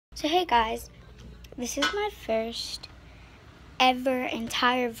So hey guys, this is my first ever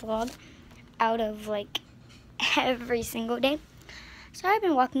entire vlog out of like every single day. Sorry I've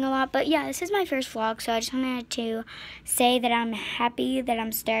been walking a lot, but yeah, this is my first vlog, so I just wanted to say that I'm happy that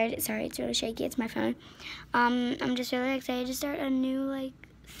I'm started. Sorry, it's really shaky, it's my phone. I'm just really excited to start a new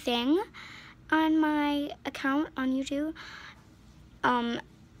thing on my account on YouTube.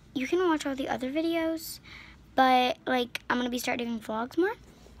 You can watch all the other videos, but I'm gonna be starting doing vlogs more.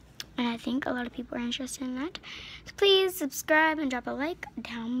 And I think a lot of people are interested in that. So please subscribe and drop a like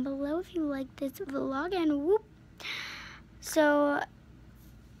down below if you like this vlog, and whoop. So,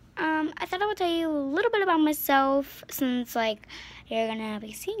 I thought I would tell you a little bit about myself, since you're gonna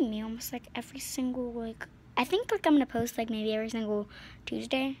be seeing me almost every single I think I'm gonna post maybe every single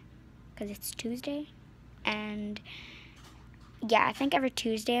Tuesday, because it's Tuesday. And yeah, I think every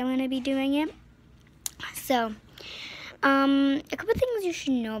Tuesday I'm gonna be doing it. So a couple things you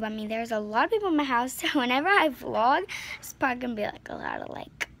should know about me. There's a lot of people in my house, so whenever I vlog, it's probably gonna be a lot of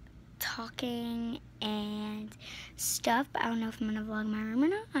talking and stuff. But I don't know if I'm gonna vlog my room or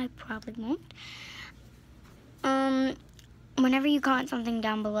not. I probably won't. Whenever you comment something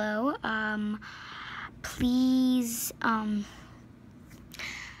down below, please, I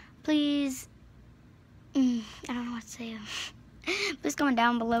don't know what to say. Please comment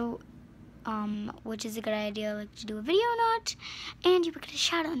down below which is a good idea to do a video or not, and you will get a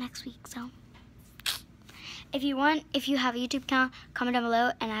shout out next week. So if you have a YouTube account, comment down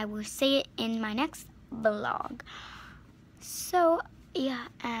below and I will say it in my next vlog. So yeah,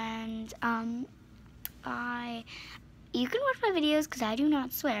 and you can watch my videos because I do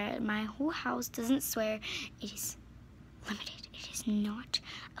not swear. My whole house doesn't swear. It is limited. It is not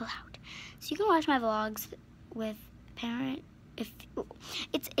allowed. So you can watch my vlogs with parent. If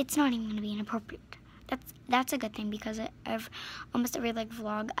it's not even gonna be inappropriate. That's a good thing, because I've almost every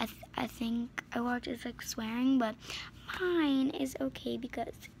vlog I think I watch is swearing, but mine is okay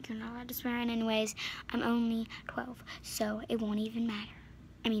because you're not allowed to swear, and anyways I'm only 12, so it won't even matter.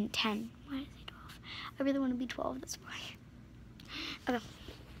 I mean 10. Why did I say 12? I really want to be 12. That's why. Okay,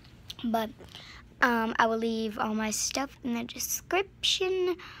 but I will leave all my stuff in the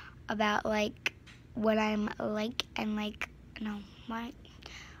description about what I'm and no, my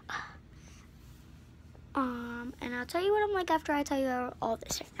and I'll tell you what I'm after I tell you all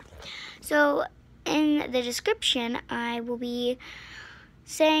this right now. So in the description I will be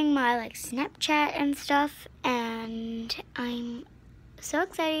saying my Snapchat and stuff, and I'm so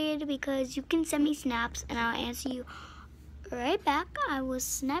excited because you can send me snaps and I'll answer you right back. I will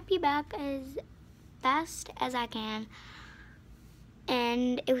snap you back as fast as I can,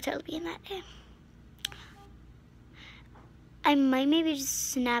 and it will totally be in that day. I might maybe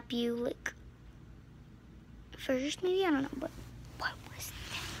just snap you first, maybe, I don't know, but what was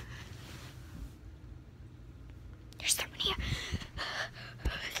that? There's someone here.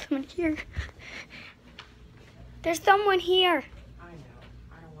 Someone here. There's someone here. I know.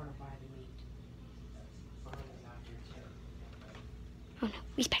 I don't want to buy the meat. Bonda's out here too. Oh no,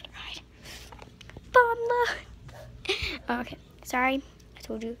 we better hide. Bonda! Okay, sorry. I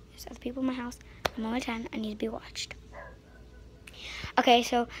told you there's other people in my house. I'm only 10. I need to be watched. Okay,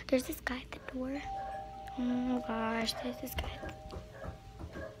 so there's this guy at the door. Oh my gosh, there's this guy.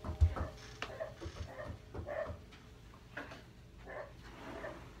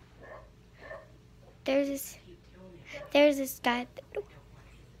 There's this guy at the door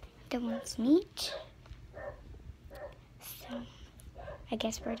that wants meat. So I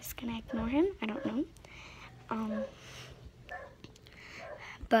guess we're just gonna ignore him. I don't know.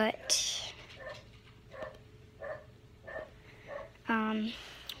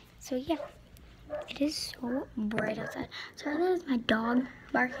 So yeah, it is so bright outside. Sorry, that is my dog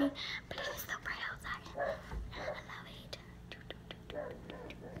barking, but it is so bright outside. I love it.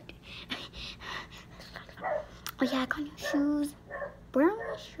 Oh yeah, I got new shoes. Bro,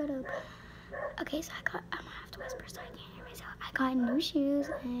 shut up. Okay, so I'm gonna have to whisper so I can't hear myself. I got new shoes,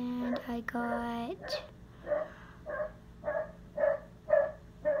 and I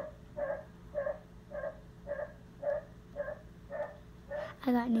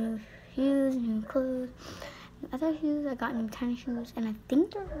got new shoes, new clothes, new other shoes. I got new tennis shoes, and I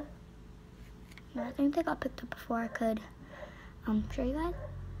think they got picked up before I could show you guys.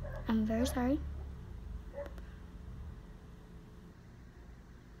 I'm very sorry.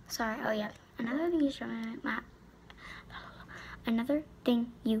 Sorry. Oh yeah. Another thing you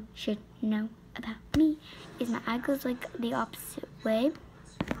should know about me is my eye goes the opposite way.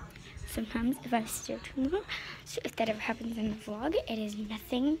 Sometimes if I stare too long. So if that ever happens in the vlog, it is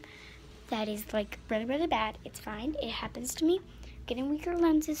nothing that is really, really bad. It's fine. It happens to me. getting weaker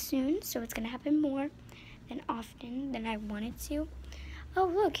lenses soon, so it's gonna happen more than often than I wanted to. Oh,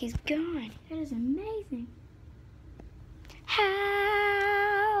 look, he's gone. That is amazing. Hallelujah.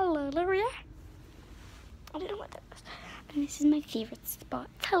 I don't know what that was. And this is my favorite spot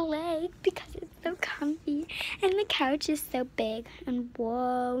to lay because it's so comfy and the couch is so big. And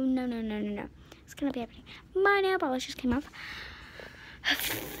whoa, no. It's gonna be happening. My nail polish just came off.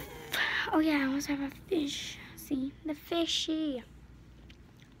 Oh yeah, I almost have a fish. See, the fishy.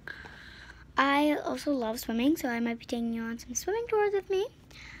 I also love swimming, so I might be taking you on some swimming tours with me.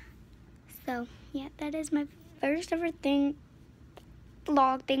 So yeah, that is my first ever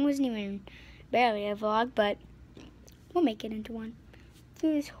vlog thing. Wasn't even barely a vlog, but we'll make it into one.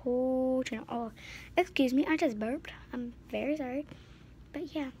 Through this whole channel. Oh, excuse me, I just burped. I'm very sorry.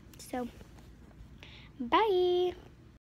 But yeah, so bye.